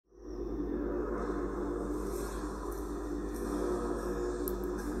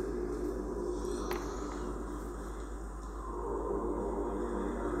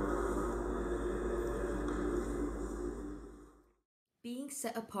Being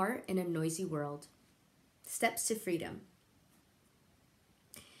set apart in a noisy world. Steps to freedom.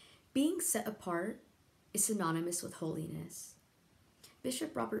 Being set apart is synonymous with holiness.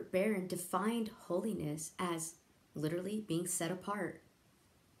 Bishop Robert Barron defined holiness as literally being set apart.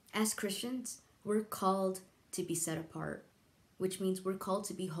 As Christians, we're called to be set apart, which means we're called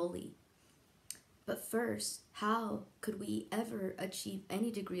to be holy. But first, how could we ever achieve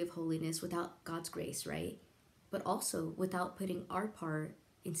any degree of holiness without God's grace, right? But also without putting our part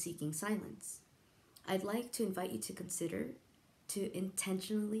in seeking silence. I'd like to invite you to consider to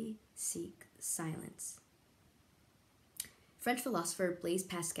intentionally seek silence. French philosopher Blaise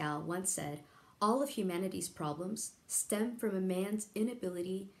Pascal once said, "All of humanity's problems stem from a man's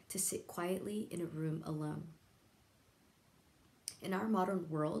inability to sit quietly in a room alone." In our modern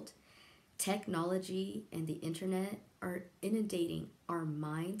world, technology and the internet are inundating our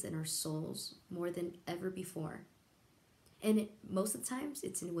minds and our souls more than ever before. And most of the times,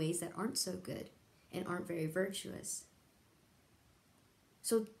 it's in ways that aren't so good and aren't very virtuous.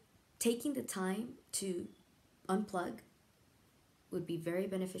 So taking the time to unplug would be very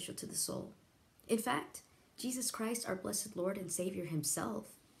beneficial to the soul. In fact, Jesus Christ, our blessed Lord and Savior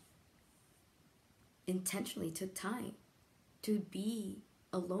himself, intentionally took time to be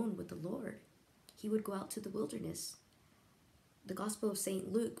alone with the Lord. He would go out to the wilderness. The Gospel of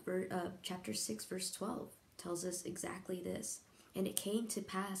St. Luke, chapter 6, verse 12, tells us exactly this. "And it came to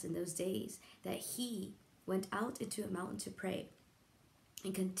pass in those days that he went out into a mountain to pray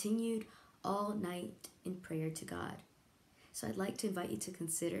and continued all night in prayer to God." So I'd like to invite you to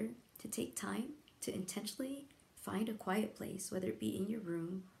consider to take time to intentionally find a quiet place, whether it be in your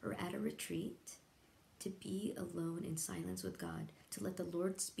room or at a retreat, to be alone in silence with God, to let the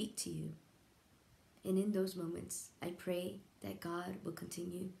Lord speak to you. And in those moments, I pray that God will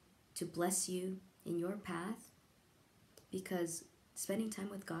continue to bless you in your path, because spending time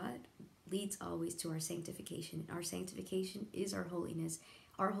with God leads always to our sanctification. Our sanctification is our holiness.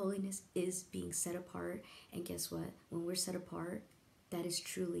 Our holiness is being set apart. And guess what? When we're set apart, that is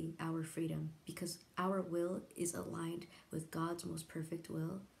truly our freedom, because our will is aligned with God's most perfect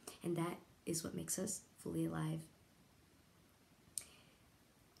will. And that is what makes us fully alive.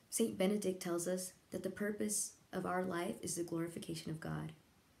 Saint Benedict tells us that the purpose of our life is the glorification of God.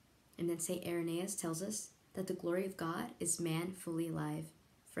 And then Saint Irenaeus tells us that the glory of God is man fully alive.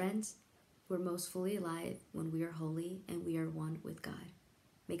 Friends, we're most fully alive when we are holy and we are one with God.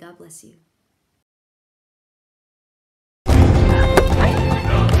 May God bless you.